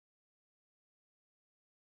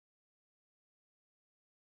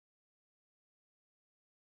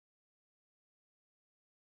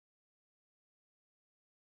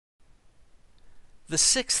The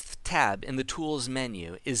sixth tab in the Tools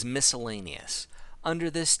menu is Miscellaneous. Under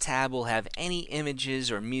this tab we'll have any images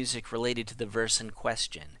or music related to the verse in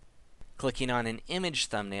question. Clicking on an image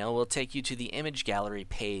thumbnail will take you to the image gallery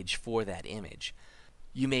page for that image.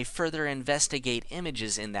 You may further investigate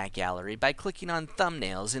images in that gallery by clicking on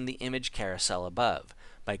thumbnails in the image carousel above,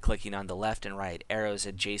 by clicking on the left and right arrows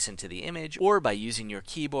adjacent to the image, or by using your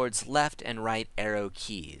keyboard's left and right arrow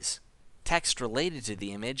keys. Text related to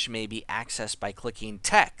the image may be accessed by clicking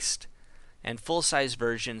Text, and full-size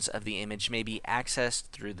versions of the image may be accessed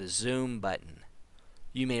through the Zoom button.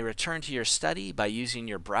 You may return to your study by using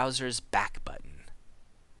your browser's back button.